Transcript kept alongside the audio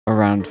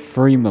Around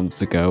 3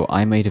 months ago,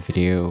 I made a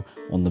video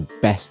on the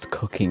best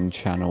cooking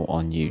channel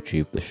on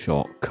YouTube, The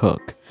Short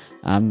Cook,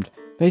 and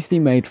basically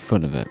made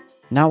fun of it.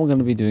 Now we're going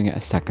to be doing it a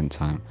second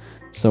time.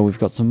 So we've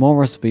got some more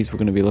recipes we're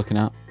going to be looking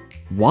at.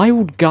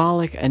 Wild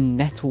garlic and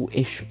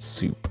nettle-ish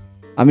soup.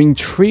 I'm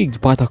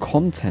intrigued by the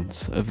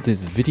contents of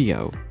this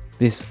video,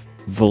 this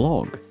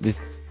vlog,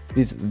 this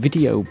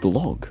video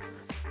blog.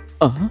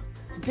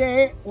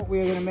 Today, what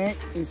we're going to make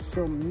is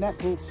some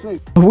nettle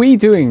soup. Are we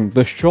doing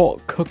the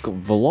Short Cook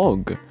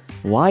vlog?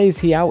 Why is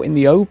he out in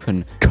the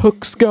open?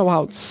 Cooks go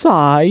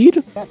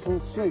outside? Nettle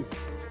soup.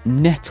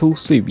 Nettle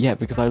soup, yeah,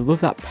 because I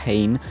love that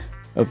pain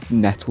of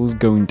nettles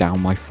going down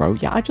my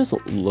throat. Yeah, I just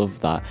love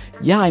that.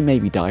 Yeah, I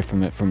maybe die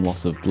from it from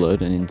loss of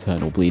blood and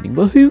internal bleeding,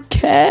 but who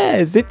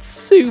cares? It's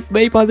soup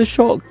made by the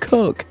Short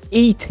Cook.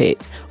 Eat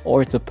it,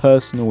 or it's a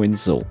personal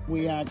insult.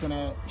 We are going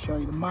to show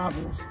you the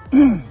marvels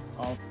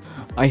of...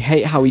 I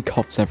hate how he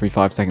coughs every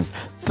 5 seconds.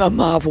 The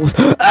marvels.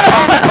 Welcome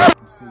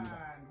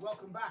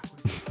back.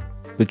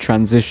 The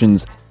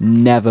transitions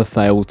never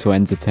fail to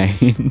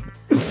entertain.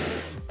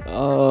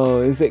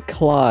 Oh, is it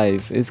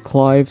Clive? Is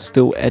Clive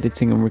still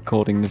editing and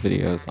recording the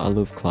videos? I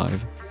love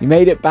Clive. He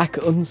made it back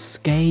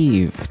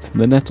unscathed.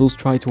 The nettles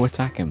try to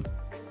attack him.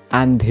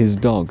 And his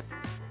dog.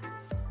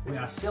 We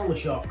are still the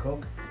Short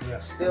Cook. We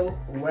are still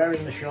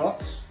wearing the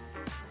shorts.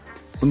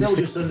 Still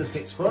just under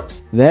 6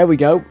 foot. There we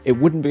go. It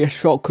wouldn't be a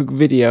Short Cook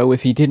video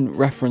if he didn't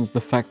reference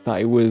the fact that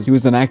he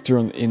was an actor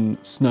in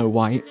Snow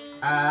White.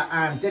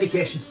 And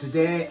dedications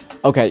today.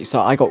 Okay,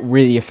 so I got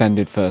really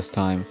offended first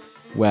time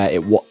where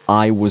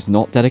I was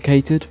not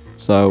dedicated.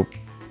 So,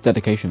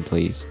 dedication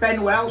please.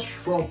 Ben Welsh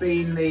for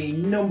being the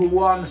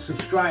 #1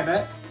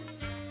 subscriber.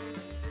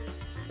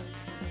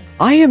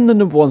 I am the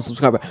 #1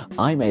 subscriber.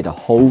 I made a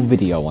whole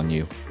video on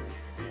you.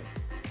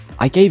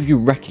 I gave you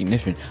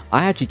recognition.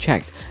 I actually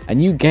checked,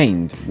 and you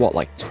gained, what,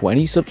 like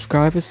 20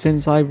 subscribers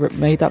since I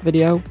made that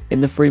video in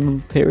the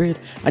 3-month period?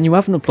 And you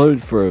haven't uploaded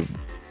for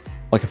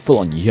a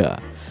full-on year.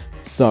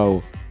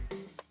 So,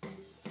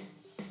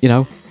 you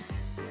know,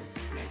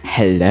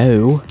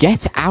 hello?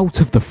 Get out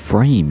of the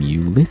frame,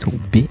 you little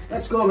bit.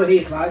 Let's go over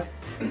here, Clive.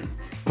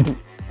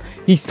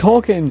 He's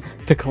talking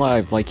to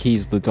Clive like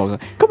he's the dog.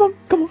 Like, come on,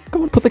 come on,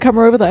 come on, put the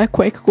camera over there,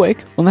 quick,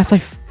 quick.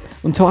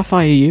 Until I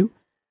fire you,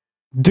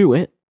 do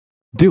it.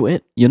 Do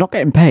it. You're not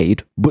getting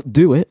paid, but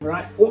do it.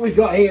 Right, what we've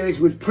got here is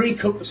we've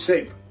pre-cooked the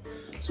soup.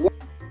 So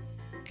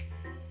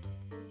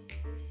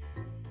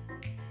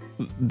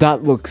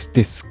that looks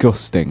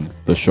disgusting,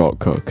 the Short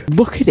Cook.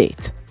 Look at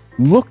it.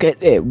 Look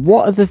at it.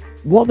 What are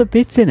the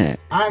bits in it?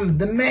 And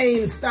the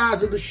main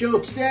stars of the show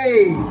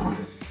today.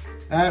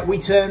 We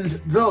turned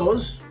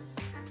those,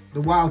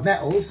 the wild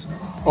nettles.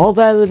 Oh,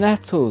 they're the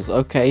nettles.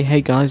 Okay,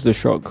 hey guys, the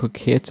Short Cook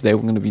here. Today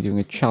we're going to be doing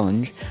a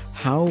challenge.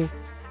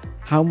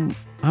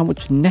 How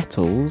much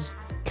nettles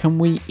can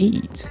we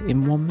eat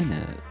in 1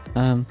 minute?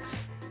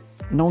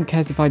 No one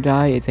cares if I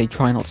die. It's a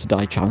try not to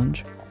die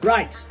challenge.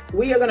 Right,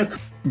 we are going to...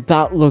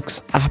 That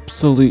looks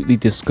absolutely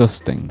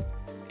disgusting.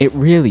 It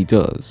really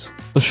does.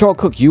 The Short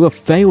Cook, you have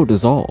failed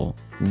us all.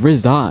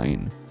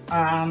 Resign.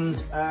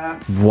 And,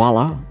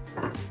 voila.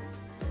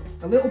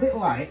 a little bit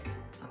like...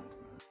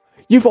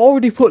 You've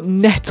already put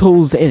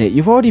nettles in it.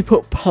 You've already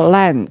put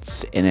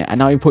plants in it. And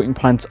now you're putting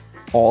plants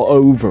all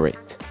over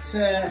it. It's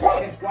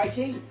Chef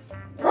Whitey.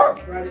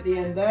 Right at the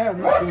end there. I'm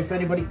not sure if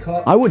anybody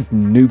caught... I would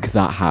nuke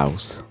that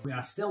house. We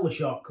are still the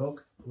Short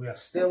Cook. We are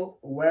still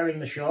wearing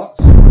the shorts.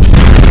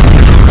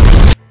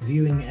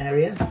 Viewing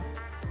area.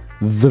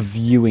 The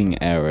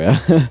viewing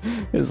area.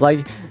 It's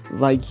like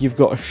you've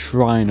got a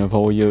shrine of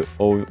all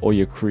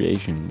your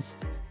creations.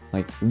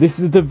 Like, this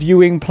is the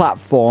viewing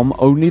platform.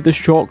 Only the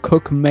Short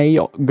Cook may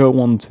go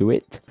onto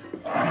it.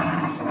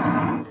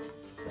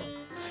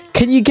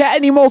 Can you get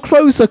any more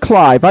closer,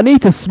 Clive? I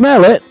need to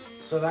smell it.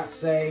 So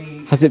that's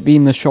a... Has it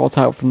been the short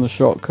out from the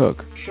Short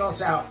Cook? Short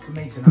out for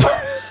me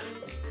tonight.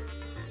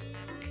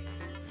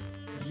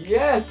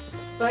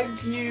 Yes,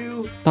 thank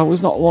you. That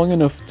was not long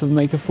enough to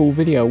make a full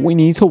video. We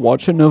need to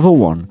watch another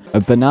one. A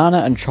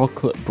banana and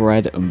chocolate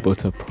bread and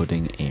butter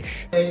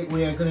pudding-ish. Today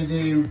we are going to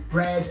do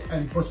bread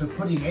and butter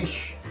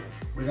pudding-ish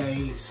with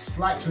a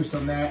slight twist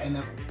on there. And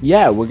then...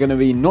 Yeah, we're going to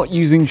be not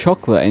using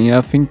chocolate, and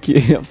I think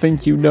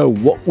you know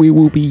what we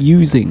will be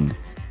using.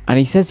 And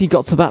he says he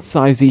got to that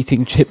size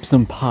eating chips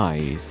and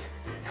pies.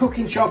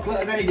 Cooking chocolate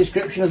of any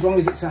description, as long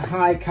as it's a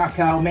high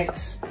cacao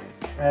mix.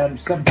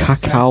 70%.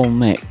 Cacao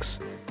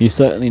mix. You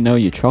certainly know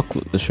your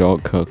chocolate, the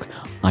Short Cook.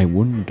 I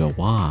wonder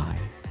why.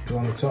 So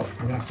on the top,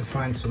 we're going to have to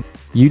find some...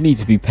 You need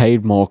to be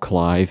paid more,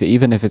 Clive.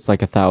 Even if it's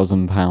like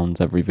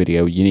 £1,000 every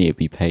video, you need to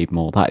be paid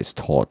more. That is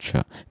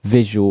torture.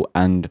 Visual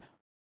and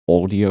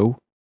audio.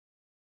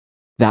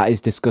 That is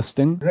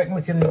disgusting. You reckon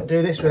we can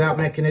do this without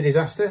making a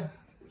disaster?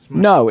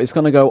 No, it's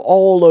going to go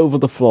all over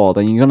the floor.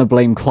 Then you're going to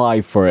blame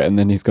Clive for it, and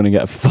then he's going to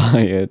get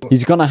fired.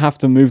 He's going to have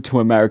to move to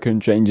America and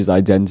change his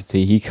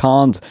identity. He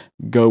can't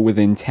go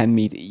within 10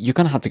 meters. You're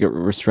going to have to get a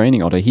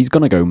restraining order. He's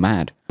going to go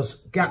mad. There's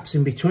gaps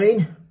in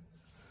between.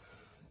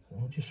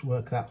 We'll just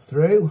work that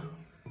through.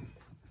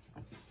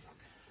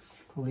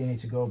 Probably need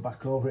to go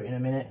back over it in a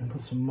minute and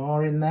put some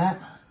more in there.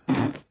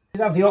 You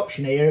have the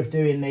option here of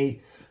doing the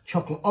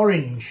chocolate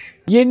orange.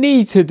 You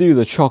need to do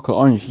the chocolate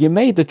orange. You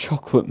made the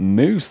chocolate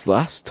mousse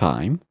last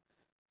time.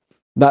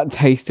 That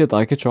tasted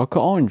like a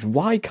chocolate orange.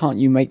 Why can't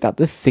you make that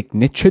the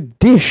signature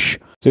dish?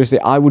 Seriously,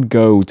 I would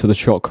go to the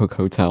Shot Cook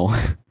Hotel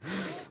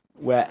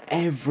where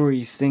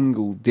every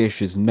single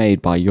dish is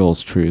made by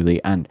yours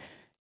truly, and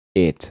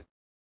it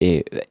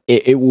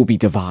will be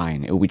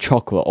divine. It will be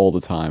chocolate all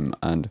the time,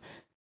 and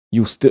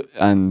you'll still,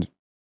 and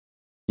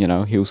you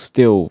know, he'll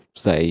still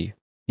say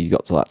he's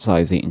got to that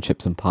size eating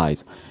chips and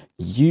pies.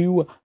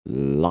 You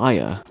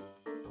liar.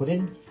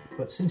 Pudding,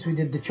 but since we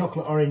did the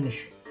chocolate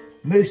orange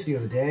mousse the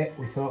other day,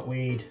 we thought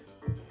we'd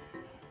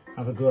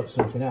have a go at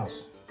something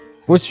else.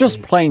 Well, it's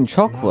just plain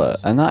chocolate,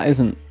 and that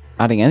isn't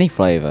adding any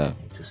flavour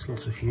Just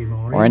slot a few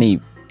more or in. any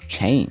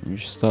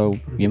change, so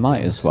you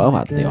might as well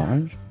add the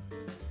orange.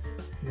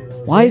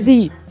 Why is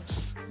he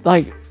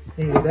like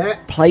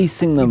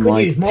placing them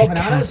like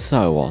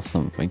Picasso or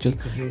something? Just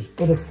could use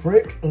other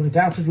fruit,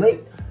 undoubtedly.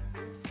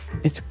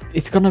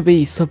 it's gonna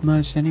be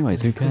submerged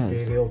anyways. Who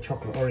cares? The old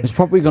chocolate orange. It's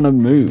probably gonna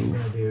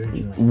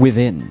move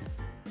within.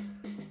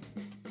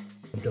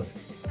 Done.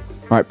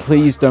 Right,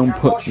 please don't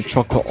put the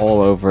chocolate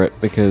all over it,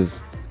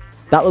 because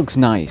that looks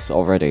nice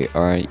already.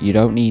 Alright, you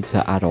don't need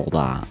to add all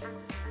that.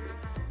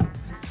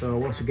 So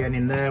once again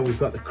in there we've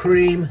got the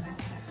cream,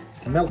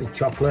 melted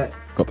chocolate,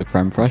 Got the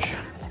creme fraiche.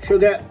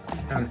 sugar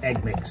and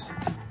egg mix.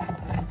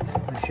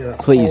 Make sure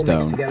that's Please all don't.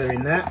 mixed together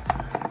in there.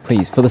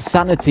 Please, for the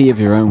sanity of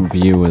your own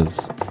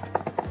viewers.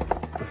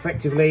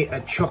 Effectively a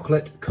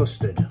chocolate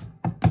custard.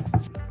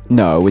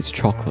 No, it's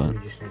chocolate.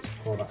 We just need to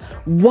pour that.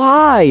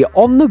 Why?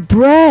 On the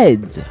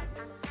bread?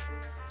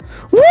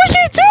 What are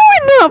you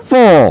doing that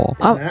for?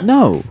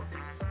 No.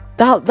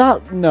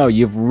 No,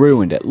 you've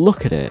ruined it.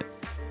 Look at it.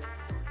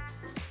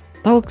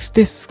 That looks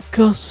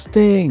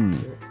disgusting.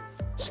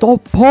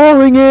 Stop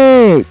pouring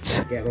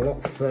it! Get a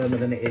lot firmer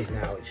than it is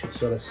now. It should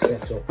sort of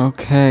set up.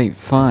 Okay,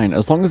 fine.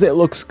 As long as it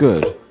looks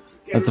good.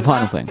 That's the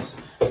final thing.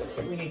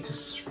 We need to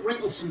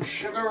sprinkle some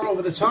sugar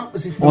over the top.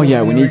 As if Oh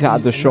yeah, we need to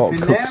add the enough Shot in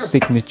Cook there.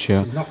 signature.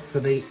 This is not for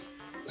the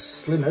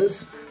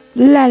slimmers.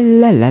 La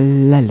la la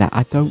la la,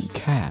 I don't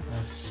care.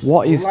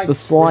 What is the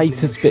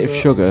slightest bit of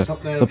sugar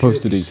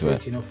supposed to do to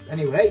it? Enough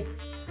anyway.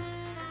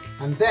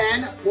 And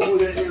then what we're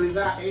going to do with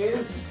that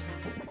is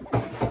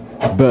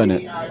Burn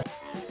it.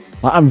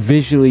 Like, I'm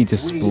visually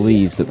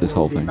displeased at this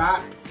whole thing.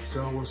 Back,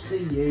 so we'll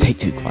see you Take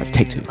two, Clive,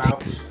 take two, take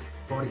two.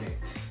 40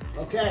 minutes.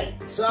 Okay,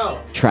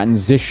 so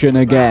Transition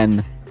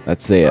again.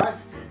 Let's see it.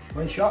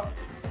 one shot.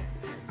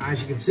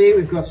 As you can see,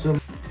 we've got some.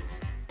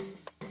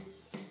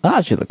 That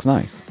actually looks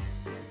nice.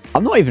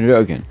 I'm not even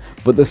joking,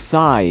 but the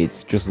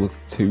sides just look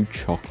too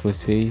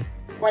chocolatey.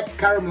 Quite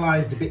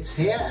caramelised bits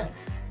here.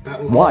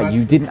 Why?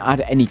 You didn't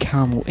add any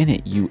caramel in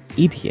it, you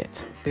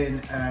idiot. In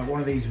one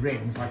of these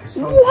rings, like a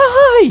sponge.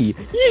 Why?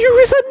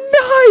 Use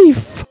a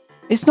knife!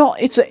 It's not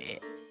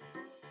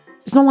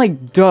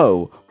like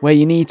dough, where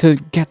you need to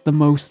get the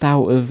most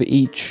out of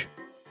each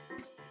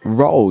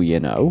roll, you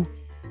know?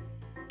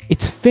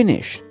 It's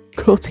finished.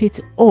 Cut it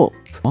up.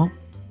 What?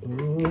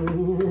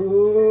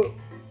 Ooh.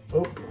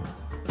 Oh.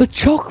 The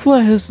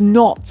chocolate has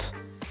not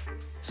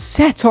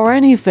set or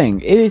anything.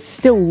 It is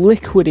still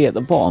liquidy at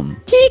the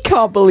bottom. He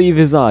can't believe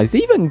his eyes.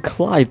 Even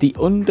Clive, the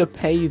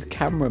underpaid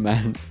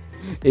cameraman,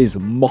 is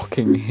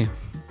mocking him.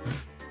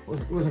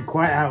 It wasn't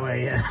quite how I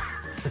it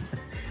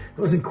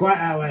wasn't quite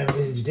how I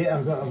envisaged it,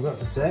 I've got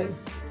to say.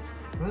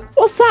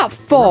 What's that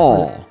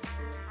for?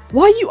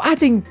 Why are you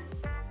adding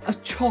a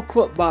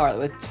chocolate bar at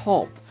the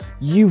top?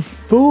 You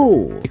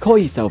fool! You call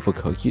yourself a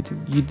cook, you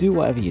do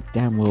whatever you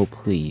damn well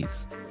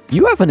please.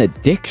 You have an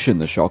addiction,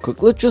 the Shot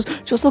Cook. Look, just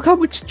look how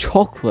much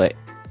chocolate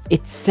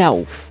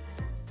itself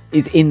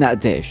is in that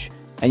dish,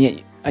 and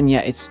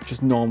yet it's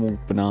just normal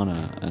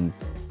banana and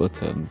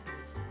butter.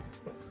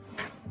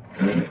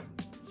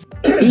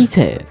 Eat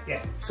it.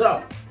 Yeah.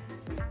 So.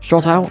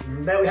 Shot out.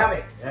 There we have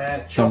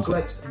it.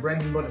 Chocolate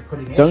bread and butter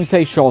pudding. Don't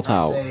say shot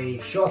out. Say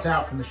shot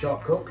out from the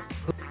Shot Cook.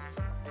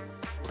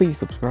 Please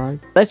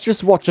subscribe. Let's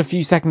just watch a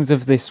few seconds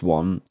of this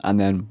one, and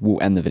then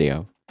we'll end the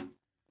video.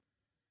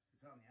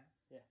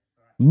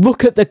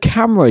 Look at the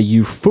camera,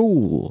 you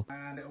fool!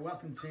 And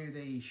welcome to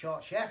the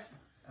Short Chef.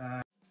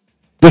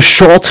 The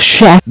Short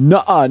Chef?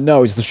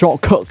 No, it's the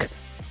Short Cook.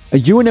 Are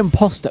you an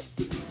imposter?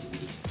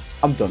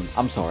 I'm done.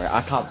 I'm sorry.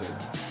 I can't do it.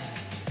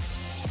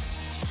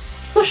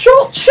 The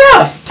Short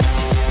Chef!